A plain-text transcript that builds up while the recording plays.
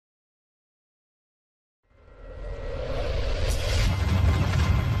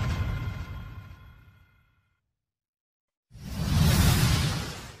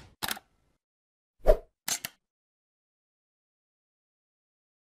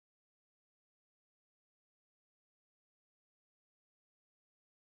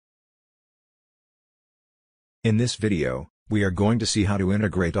In this video, we are going to see how to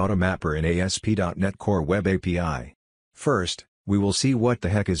integrate AutoMapper in ASP.NET Core Web API. First, we will see what the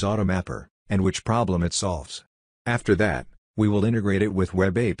heck is AutoMapper, and which problem it solves. After that, we will integrate it with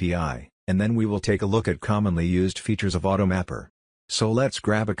Web API, and then we will take a look at commonly used features of AutoMapper. So let's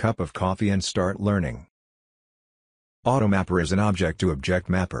grab a cup of coffee and start learning. AutoMapper is an object-to-object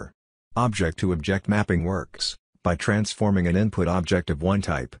mapper. Object-to-object mapping works by transforming an input object of one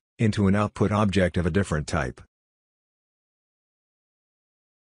type into an output object of a different type.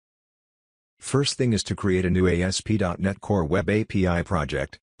 First thing is to create a new ASP.NET Core Web API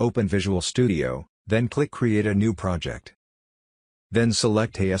project, open Visual Studio, then click Create a New Project. Then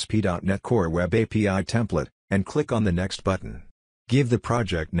select ASP.NET Core Web API Template, and click on the Next button. Give the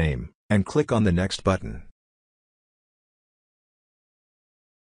project name, and click on the Next button.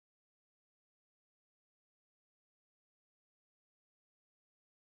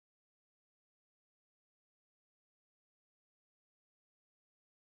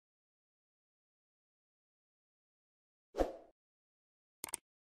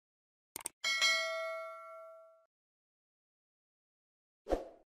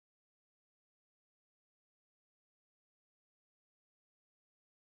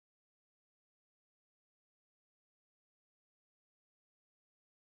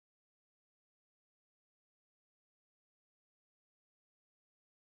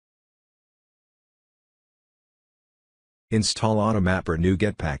 Install AutoMapper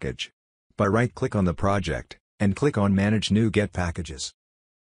NuGet package. By right-click on the project, and click on Manage NuGet Packages.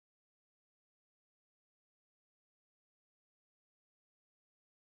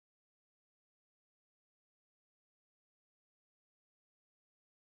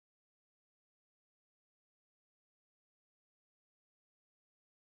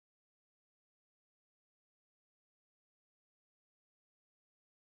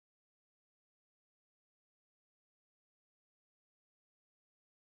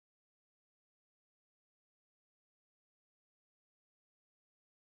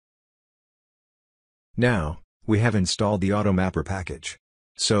 Now, we have installed the AutoMapper package.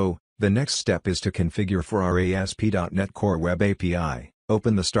 So, the next step is to configure for our ASP.NET Core Web API,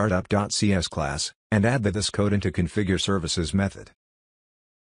 open the startup.cs class, and add this code into configure services method.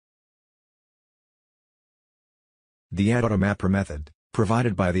 The add_AutoMapper method,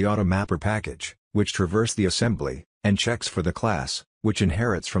 provided by the AutoMapper package, which traverses the assembly, and checks for the class, which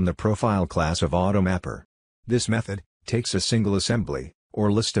inherits from the profile class of AutoMapper. This method takes a single assembly,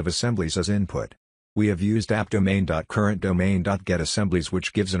 or list of assemblies as input. We have used appdomain.currentDomain.getAssemblies,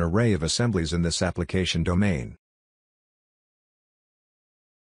 which gives an array of assemblies in this application domain.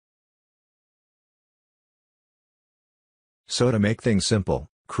 So to make things simple,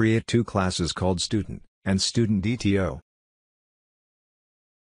 create two classes called Student and StudentDTO.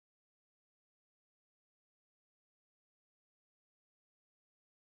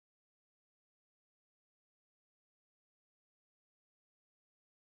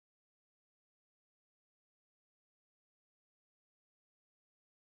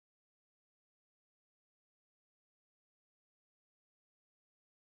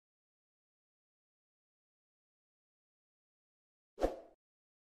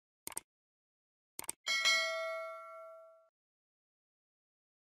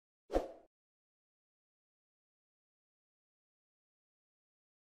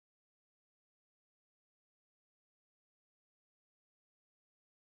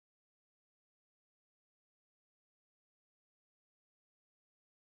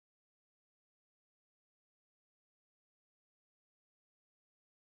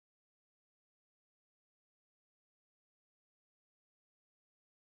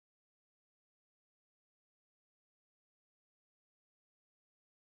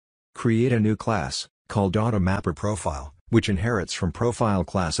 Create a new class, called AutoMapper Profile, which inherits from profile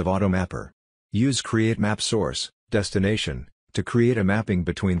class of AutoMapper. Use createMapSource, destination, to create a mapping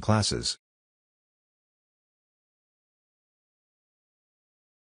between classes.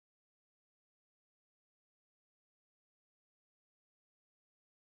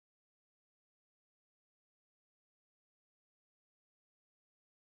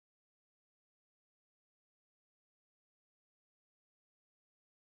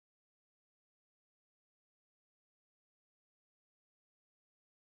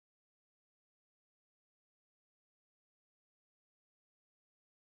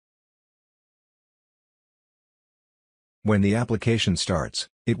 When the application starts,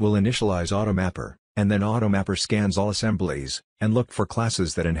 it will initialize AutoMapper, and then AutoMapper scans all assemblies, and look for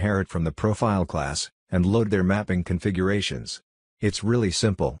classes that inherit from the profile class, and load their mapping configurations. It's really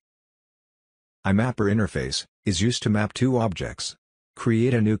simple. IMapper interface is used to map two objects.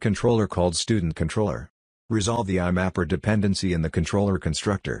 Create a new controller called Student Controller. Resolve the AutoMapper dependency in the controller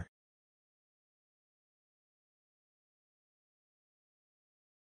constructor.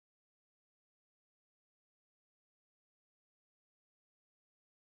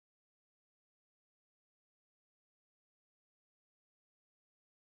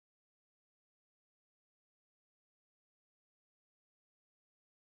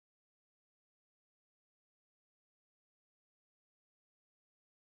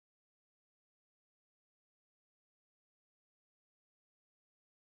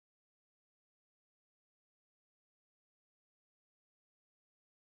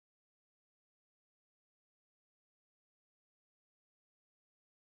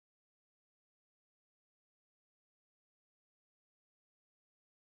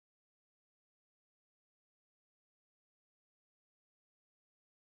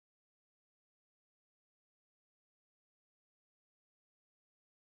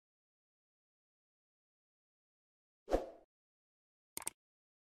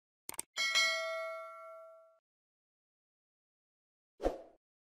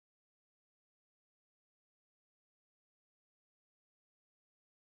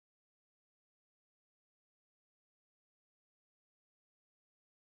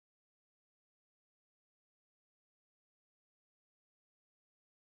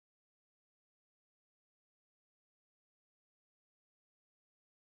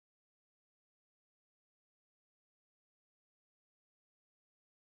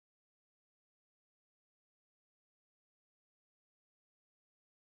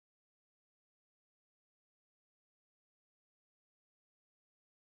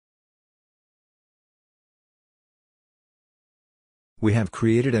 We have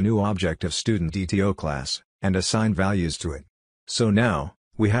created a new object of student DTO class, and assigned values to it. So now,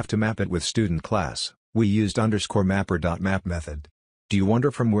 we have to map it with student class. We used _mapper.map method. Do you wonder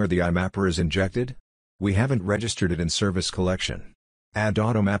from where the AutoMapper is injected? We haven't registered it in service collection. Add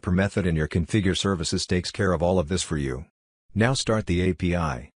AutoMapper method in your configure services takes care of all of this for you. Now start the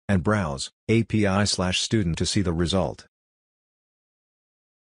API, and browse API/student to see the result.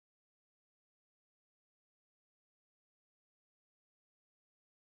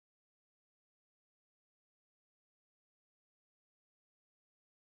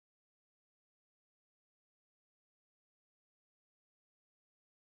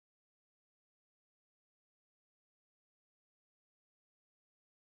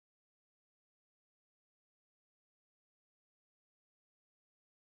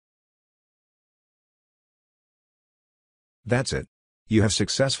 That's it. You have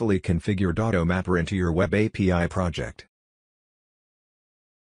successfully configured AutoMapper into your Web API project.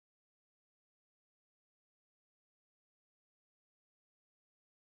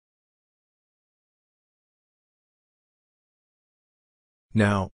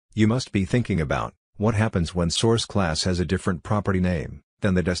 Now, you must be thinking about, what happens when source class has a different property name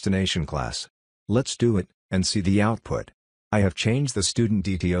than the destination class. Let's do it, and see the output. I have changed the student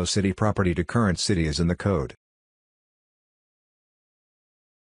DTO city property to current city as in the code.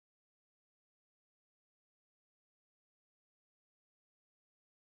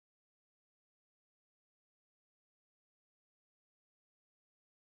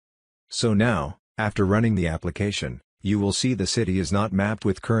 So now, after running the application, you will see the city is not mapped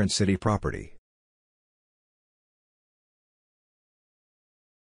with current city property.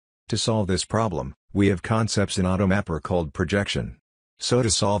 To solve this problem, we have concepts in AutoMapper called projection. So to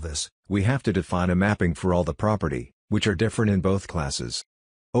solve this, we have to define a mapping for all the property, which are different in both classes.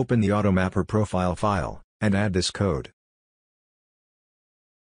 Open the AutoMapper profile file, and add this code.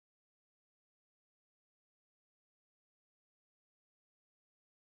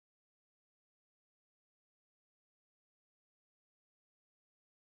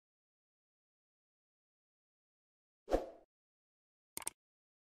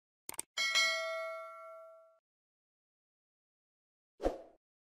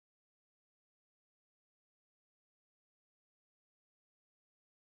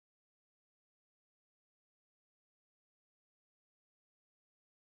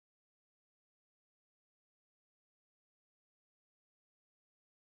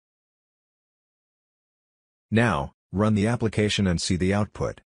 Now, run the application and see the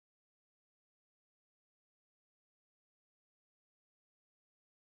output.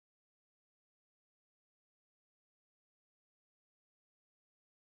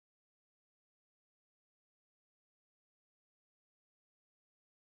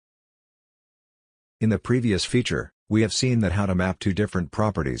 In the previous feature, we have seen that how to map two different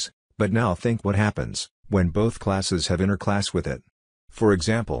properties, but now think what happens when both classes have interclass with it. For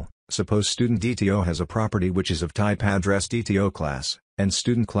example, suppose student DTO has a property which is of type address DTO class, And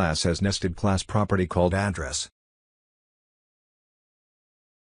student class has nested class property called address.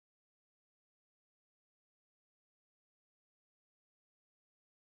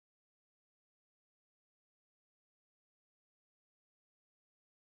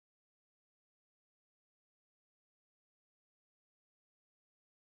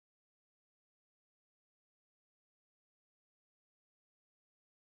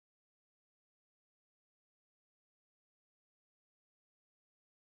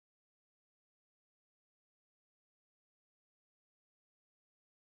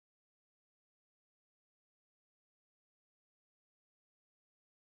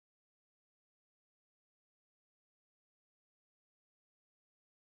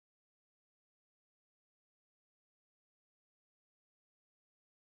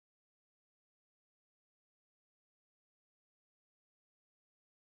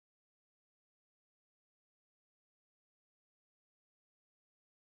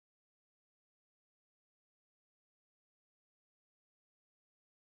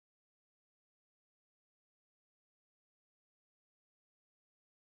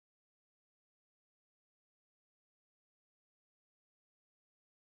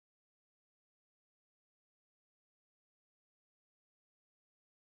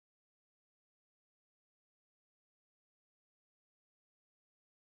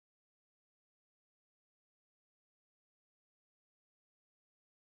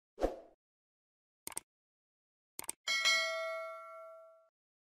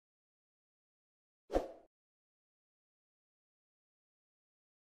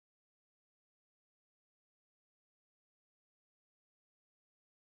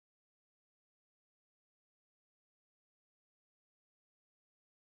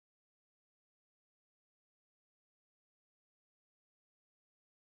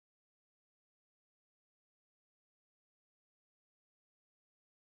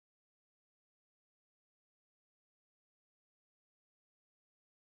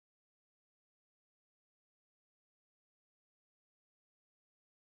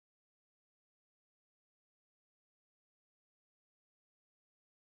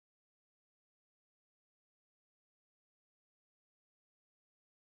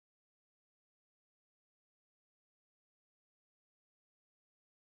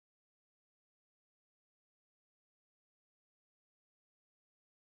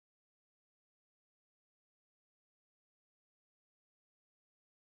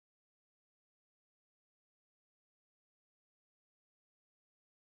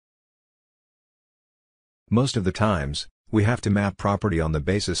 Most of the times, we have to map property on the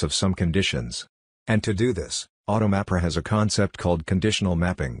basis of some conditions. And to do this, AutoMapper has a concept called conditional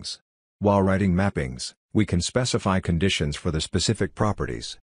mappings. While writing mappings, we can specify conditions for the specific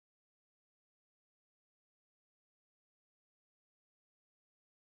properties.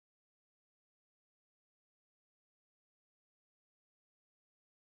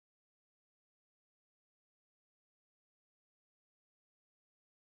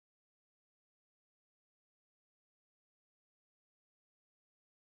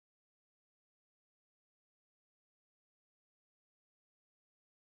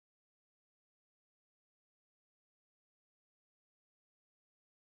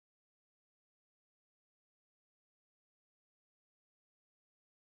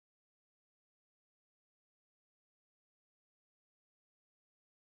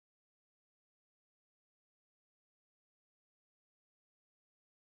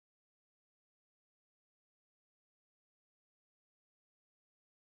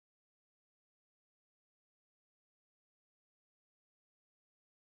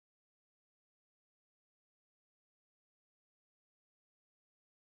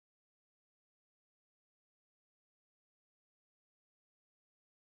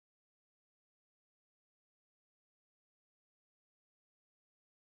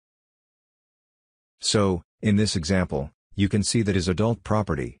 So, in this example, you can see that his adult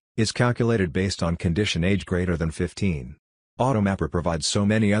property is calculated based on condition age greater than 15. AutoMapper provides so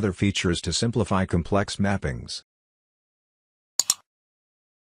many other features to simplify complex mappings.